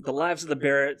 The lives of the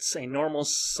Barretts, a normal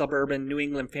suburban New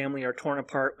England family, are torn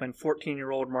apart when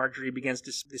 14-year-old Marjorie begins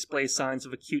to display signs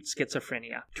of acute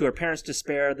schizophrenia. To her parents'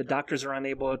 despair, the doctors are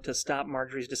unable to stop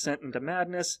Marjorie's descent into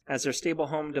madness. As their stable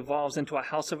home devolves into a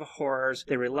house of horrors,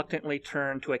 they reluctantly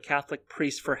turn to a Catholic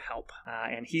priest for help,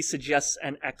 and he suggests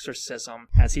an exorcism,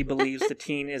 as he believes the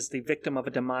teen is the victim of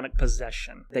a demonic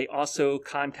possession. They also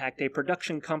contact a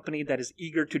production company that is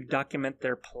eager to document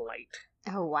their plight.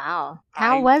 Oh, wow.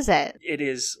 How was it? It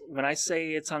is, when I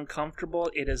say it's uncomfortable,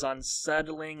 it is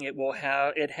unsettling.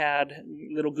 It had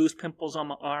little goose pimples on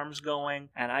my arms going,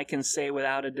 and I can say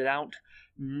without a doubt,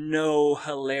 no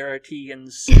hilarity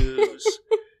ensues.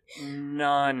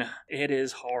 None. It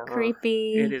is horror.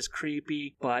 Creepy. It is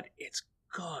creepy, but it's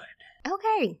good.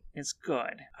 Okay. It's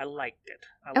good. I liked it.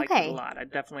 I liked it a lot.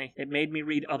 It made me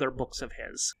read other books of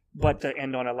his. But to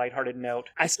end on a lighthearted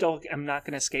note, I still am not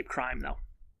going to escape crime, though.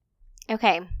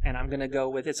 Okay. And I'm going to go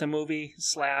with, it's a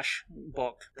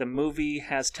movie/book. The movie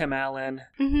has Tim Allen,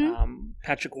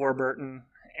 Patrick Warburton,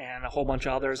 and a whole bunch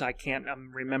of others. I can't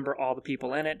remember all the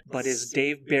people in it, but is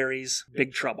Dave Barry's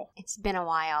Big Trouble. It's been a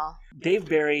while. Dave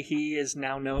Barry, he is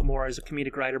now known more as a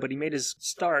comedic writer, but he made his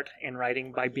start in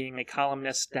writing by being a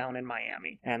columnist down in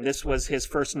Miami. And this was his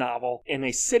first novel. In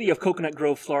a city of Coconut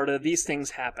Grove, Florida, these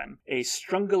things happen. A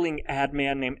struggling ad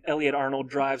man named Elliot Arnold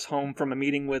drives home from a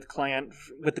meeting with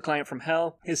the client from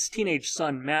hell. His teenage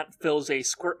son, Matt, fills a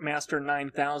Squirtmaster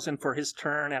 9000 for his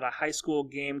turn at a high school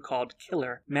game called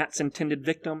Killer. Matt's intended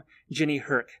victim, Jenny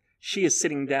Herc. She is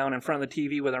sitting down in front of the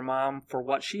TV with her mom for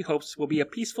what she hopes will be a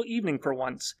peaceful evening for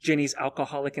once. Jenny's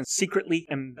alcoholic and secretly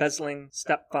embezzling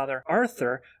stepfather,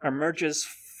 Arthur, emerges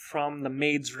from the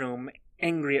maid's room,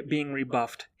 angry at being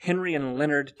rebuffed. Henry and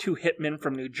Leonard, two hitmen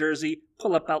from New Jersey,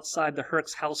 pull up outside the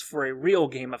Herc's house for a real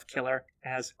game of Killer,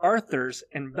 as Arthur's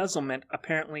embezzlement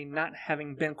apparently not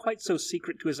having been quite so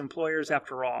secret to his employers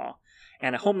after all.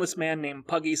 And a homeless man named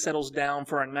Puggy settles down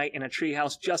for a night in a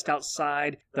treehouse just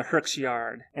outside the Herc's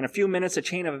yard. In a few minutes, a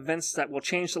chain of events that will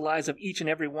change the lives of each and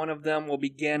every one of them will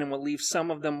begin and will leave some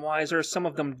of them wiser, some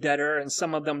of them deader, and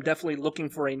some of them definitely looking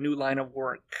for a new line of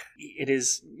work. It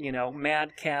is,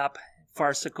 madcap,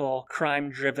 farcical,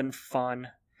 crime-driven fun.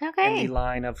 Okay. in the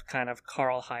line of kind of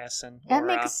Carl Hiaasen. That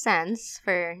makes sense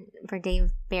for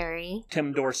Dave Barry.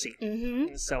 Tim Dorsey.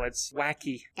 Mm-hmm. So it's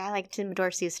wacky. I like Tim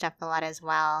Dorsey's stuff a lot as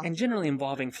well. And generally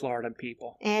involving Florida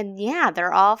people. And yeah,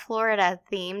 they're all Florida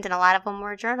themed, and a lot of them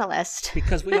were journalists.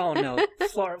 Because we all know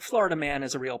Florida Man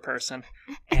is a real person.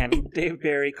 And Dave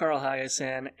Barry, Carl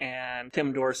Hiaasen, and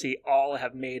Tim Dorsey all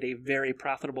have made a very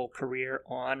profitable career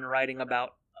on writing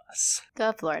about us.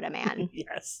 Go Florida Man.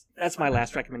 Yes. That's my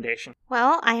last recommendation.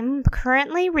 Well, I'm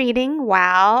currently reading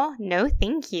Wow, No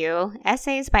Thank You,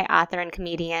 essays by author and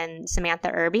comedian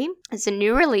Samantha Irby. It's a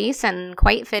new release and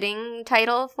quite fitting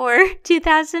title for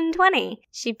 2020.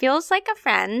 She feels like a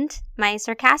friend, my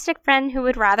sarcastic friend who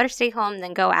would rather stay home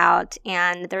than go out,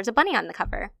 and there's a bunny on the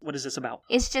cover. What is this about?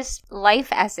 It's just life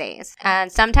essays.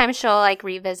 And sometimes she'll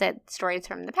revisit stories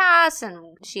from the past,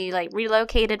 and she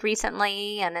relocated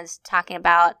recently and is talking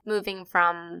about moving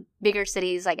from bigger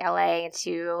cities like LA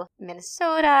to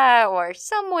Minnesota or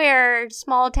somewhere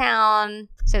small town.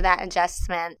 So that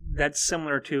adjustment. That's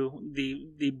similar to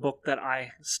the book that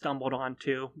I stumbled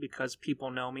onto because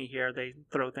people know me here. They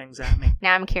throw things at me.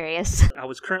 Now I'm curious. I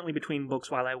was currently between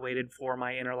books while I waited for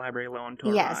my interlibrary loan to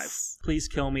arrive. Yes. Please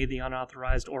Kill Me, The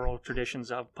Unauthorized Oral Traditions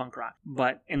of Punk Rock.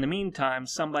 But in the meantime,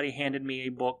 somebody handed me a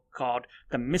book called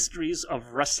The Mysteries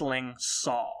of Wrestling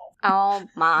Solved. Oh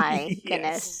my Yes.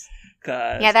 goodness.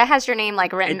 Yeah, that has your name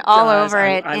written all over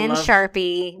it in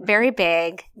Sharpie, very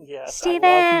big. Yes, Steven!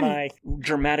 I love my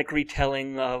dramatic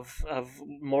retelling of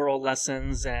moral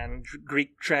lessons and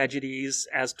Greek tragedies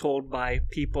as told by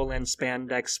people in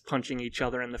spandex punching each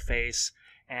other in the face.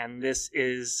 And this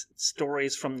is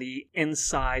stories from the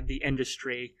inside the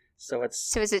industry. So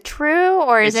is it true,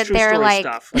 or is it true their story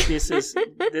stuff? But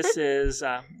this is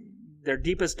their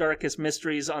deepest, darkest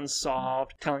mysteries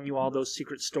unsolved, telling you all those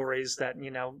secret stories that,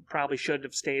 probably should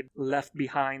have stayed left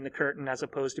behind the curtain as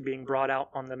opposed to being brought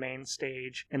out on the main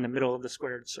stage in the middle of the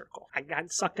squared circle. I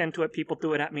got sucked into it. People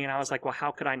threw it at me, and I was like, well, how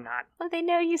could I not? Well, they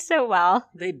know you so well.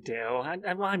 They do.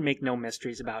 I make no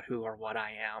mysteries about who or what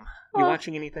I am. You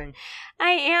watching anything?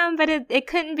 I am, but it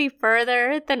couldn't be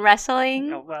further than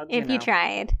wrestling if you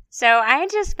tried. So I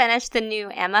just finished the new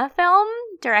Emma film,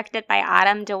 directed by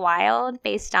Autumn de Wilde,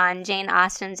 based on Jane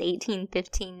Austen's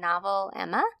 1815 novel,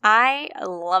 Emma. I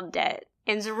loved it.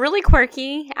 It's really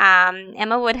quirky.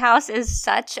 Emma Woodhouse is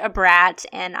such a brat,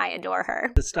 and I adore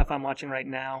her. The stuff I'm watching right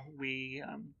now,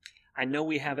 I know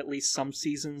we have at least some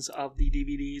seasons of the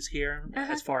DVDs here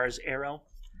as far as Arrow.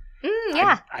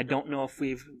 Yeah. I don't know if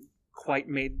we've quite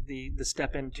made the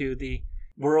step into the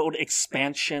world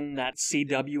expansion that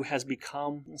CW has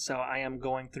become. So I am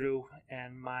going through,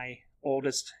 and my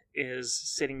oldest is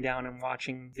sitting down and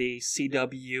watching the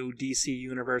CW DC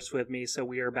universe with me. So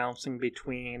we are bouncing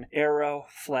between Arrow,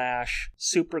 Flash,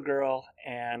 Supergirl,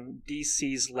 and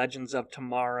DC's Legends of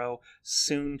Tomorrow,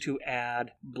 soon to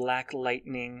add Black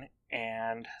Lightning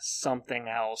and something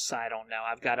else. I don't know.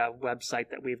 I've got a website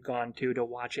that we've gone to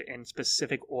watch it in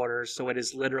specific orders. So it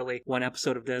is literally one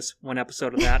episode of this, one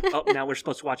episode of that. Oh, now we're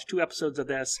supposed to watch 2 episodes of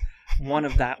this, one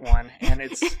of that one. And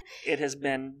it has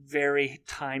been very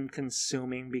time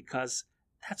consuming because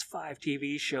that's 5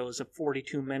 TV shows of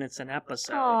 42 minutes an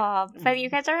episode. Oh, but you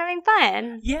guys are having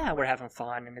fun. Yeah, we're having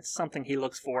fun, and it's something he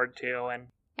looks forward to. And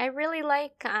I really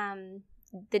like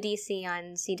the DC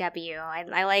on CW.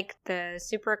 I like the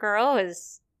Supergirl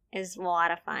is a lot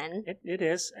of fun. It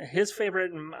is. His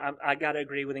favorite, and I gotta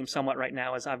agree with him somewhat right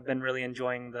now, is I've been really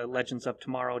enjoying the Legends of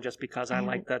Tomorrow just because I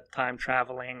like the time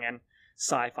traveling and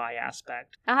sci-fi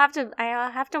aspect. I'll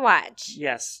have to watch.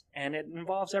 Yes, and it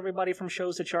involves everybody from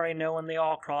shows that you already know, and they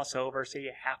all cross over, so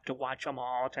you have to watch them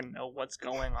all to know what's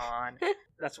going on.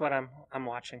 That's what I'm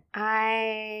watching.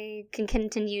 I can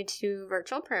continue to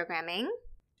virtual programming.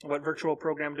 What virtual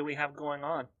program do we have going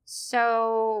on?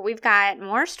 So we've got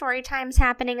more story times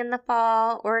happening in the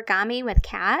fall. Origami with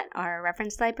Kat, our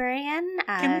reference librarian.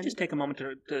 Can we just take a moment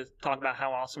to talk about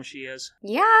how awesome she is?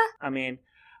 Yeah. I mean,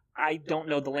 I don't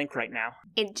know the link right now.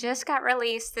 It just got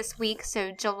released this week,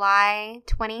 so July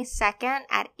 22nd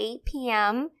at 8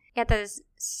 p.m. at the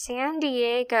San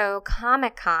Diego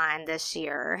Comic-Con this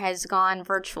year has gone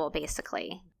virtual,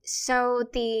 basically. So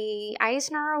the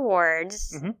Eisner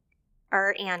Awards... Mm-hmm.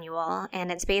 are annual,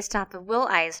 and it's based off of Will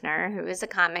Eisner, who is a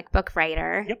comic book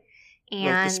writer. Yep.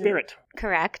 And the spirit.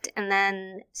 Correct. And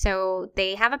then, so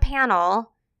they have a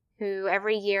panel who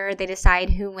every year they decide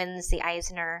who wins the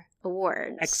Eisner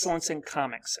Awards. Excellence in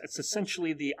Comics. It's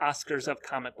essentially the Oscars of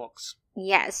comic books.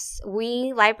 Yes.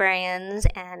 We librarians,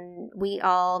 and we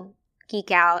all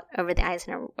geek out over the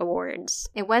Eisner Awards.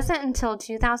 It wasn't until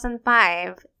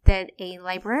 2005 that a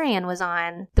librarian was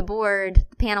on the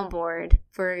panel board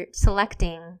for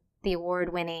selecting the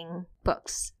award-winning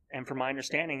books. And from my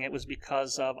understanding, it was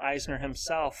because of Eisner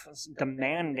himself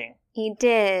demanding. He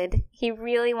did. He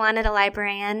really wanted a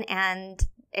librarian, and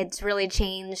it's really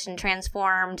changed and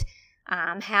transformed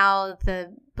how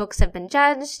the books have been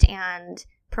judged and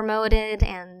promoted,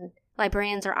 and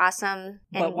librarians are awesome.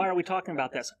 But why are we talking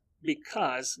about this?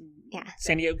 Because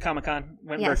San Diego Comic-Con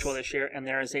went virtual this year, and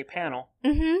there is a panel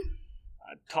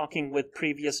talking with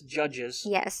previous judges.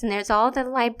 Yes, and there's all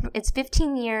the it's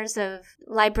 15 years of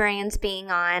librarians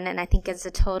being on, and I think it's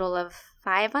a total of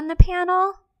 5 on the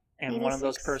panel. And one of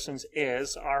those persons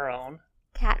is our own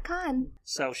Kat Kahn.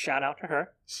 So shout out to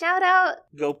her. Shout out.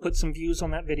 Go put some views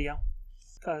on that video.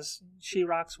 Because she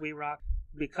rocks, we rock.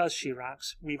 Because she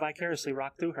rocks, we vicariously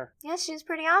rock through her. Yeah, she's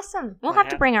pretty awesome. We'll have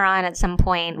to bring her on at some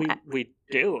point. We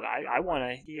do. I want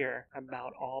to hear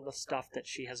about all the stuff that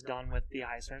she has done with the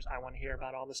Eisners. I want to hear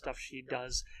about all the stuff she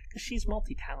does, because she's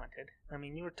multi-talented. I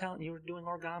mean, you were doing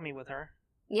origami with her.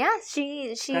 Yeah, she.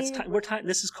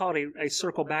 This is called a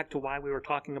circle back to why we were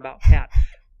talking about Kat.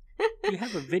 You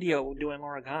have a video doing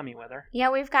origami with her. Yeah,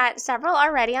 we've got several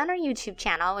already on our YouTube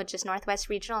channel, which is Northwest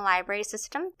Regional Library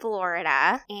System,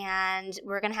 Florida. And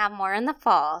we're going to have more in the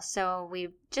fall. So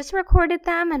we've just recorded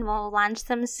them and we'll launch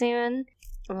them soon.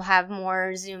 We'll have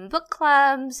more Zoom book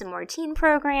clubs and more teen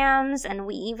programs, and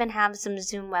we even have some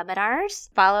Zoom webinars.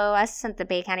 Follow us at the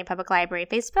Bay County Public Library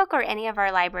Facebook or any of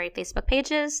our library Facebook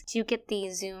pages to get the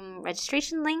Zoom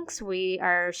registration links. We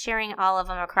are sharing all of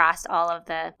them across all of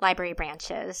the library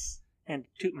branches. And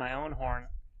to toot my own horn,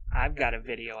 I've got a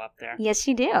video up there. Yes,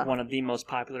 you do. One of the most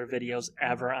popular videos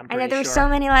ever, I'm pretty sure. I know there's so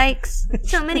many likes,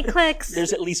 so many clicks.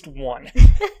 There's at least one,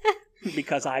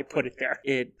 because I put it there.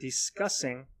 It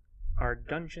discussing our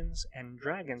Dungeons and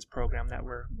Dragons program that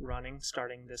we're running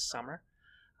starting this summer.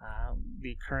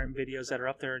 The current videos that are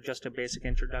up there are just a basic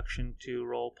introduction to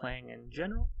role-playing in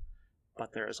general,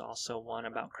 but there is also one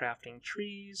about crafting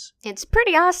trees. It's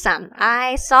pretty awesome.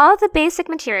 I saw the basic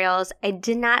materials. I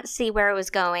did not see where it was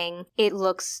going. It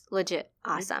looks legit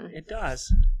awesome. It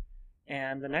does.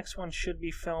 And the next one should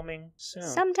be filming soon.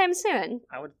 Sometime soon.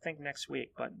 I would think next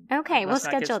week, but... Okay, we'll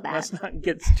schedule that. Let's not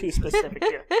get too specific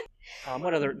here.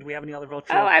 Do we have any other virtual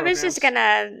programs? I was just going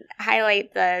to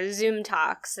highlight the Zoom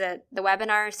talks, the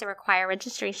webinars that require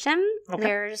registration. Okay.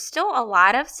 There's still a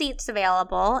lot of seats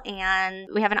available, and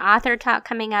we have an author talk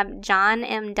coming up, John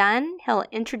M. Dunn. He'll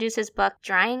introduce his book,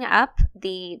 Drying Up,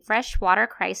 the Fresh Water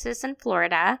Crisis in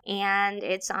Florida, and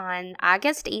it's on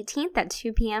August 18th at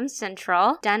 2 p.m.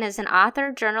 Central. Dunn is an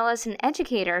author, journalist, and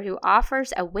educator who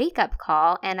offers a wake-up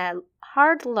call and a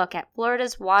hard look at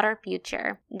Florida's water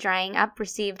future. Drying Up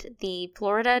received the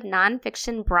Florida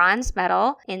Nonfiction Bronze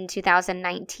Medal in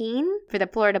 2019 for the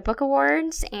Florida Book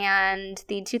Awards and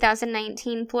the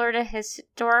 2019 Florida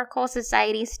Historical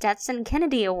Society Stetson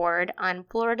Kennedy Award on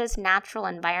Florida's natural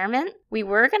environment. We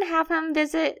were going to have him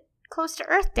visit close to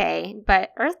Earth Day,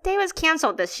 but Earth Day was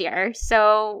canceled this year,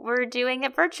 so we're doing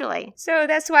it virtually. So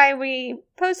that's why we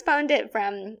postponed it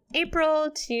from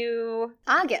April to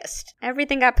August.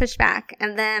 Everything got pushed back,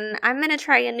 and then I'm going to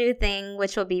try a new thing,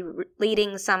 which will be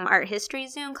leading some art history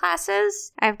Zoom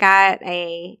classes. I've got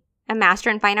a master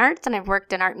in fine arts, and I've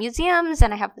worked in art museums,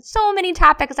 and I have so many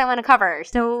topics I want to cover.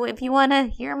 So if you want to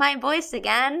hear my voice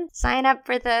again, sign up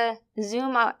for the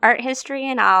Zoom art history,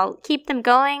 and I'll keep them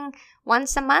going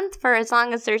once a month for as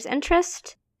long as there's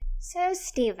interest. So,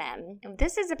 Stephen,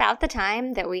 this is about the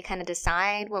time that we kind of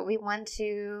decide what we want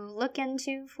to look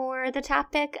into for the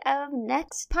topic of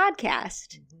next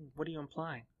podcast. What are you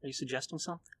implying? Are you suggesting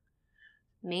something?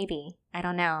 Maybe. I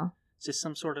don't know. Is this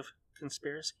some sort of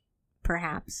conspiracy?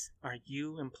 Perhaps. Are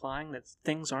you implying that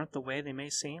things aren't the way they may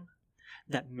seem?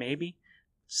 That maybe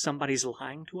somebody's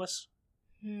lying to us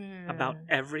about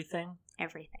everything?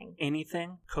 Everything.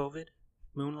 Anything? COVID?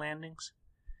 Moon landings?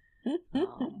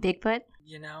 Bigfoot?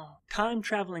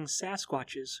 Time-traveling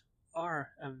Sasquatches are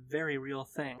a very real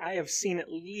thing. I have seen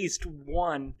at least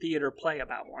one theater play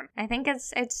about one. I think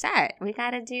it's set. We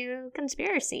gotta do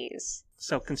conspiracies.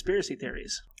 So, conspiracy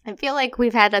theories. I feel like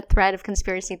we've had a thread of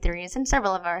conspiracy theories in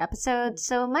several of our episodes,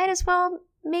 so might as well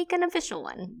make an official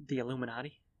one. The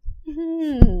Illuminati?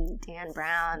 Dan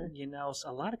Brown.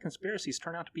 A lot of conspiracies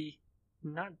turn out to be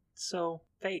not so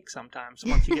fake sometimes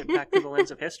once you get back to the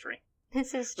lens of history.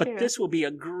 This is true. But this will be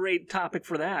a great topic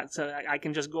for that. So I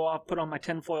can just go off, put on my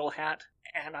tinfoil hat,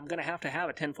 and I'm going to have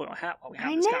a tinfoil hat while we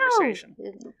have this conversation.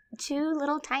 2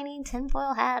 little tiny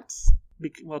tinfoil hats.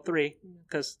 3,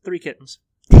 because 3 kittens.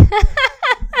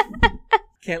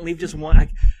 Can't leave just one.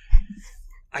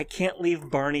 I can't leave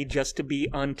Barney just to be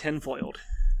untinfoiled.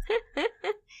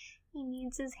 He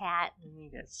needs his hat.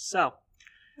 So,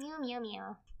 meow, meow,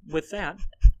 meow. With that,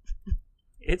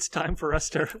 it's time for us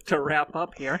to wrap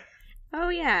up here. Oh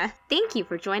yeah. Thank you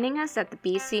for joining us at the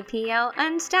BCPL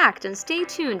Unstacked, and stay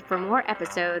tuned for more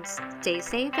episodes. Stay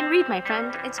safe and read, my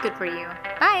friend. It's good for you.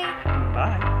 Bye!